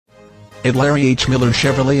At Larry H. Miller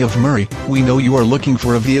Chevrolet of Murray, we know you are looking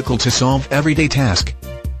for a vehicle to solve everyday tasks.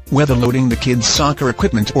 Whether loading the kids' soccer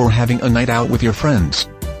equipment or having a night out with your friends,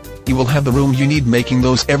 you will have the room you need, making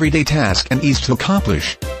those everyday tasks an ease to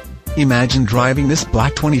accomplish. Imagine driving this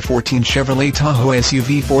black 2014 Chevrolet Tahoe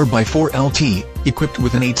SUV 4x4 LT, equipped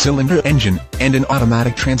with an 8-cylinder engine and an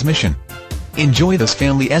automatic transmission. Enjoy this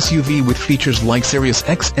family SUV with features like Sirius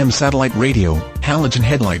XM satellite radio, halogen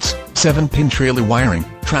headlights, 7-pin trailer wiring,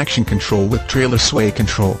 traction control with trailer sway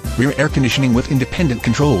control, rear air conditioning with independent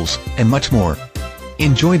controls, and much more.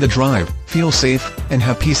 Enjoy the drive, feel safe, and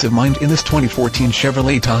have peace of mind in this 2014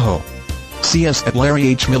 Chevrolet Tahoe. See us at Larry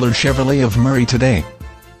H. Miller Chevrolet of Murray today.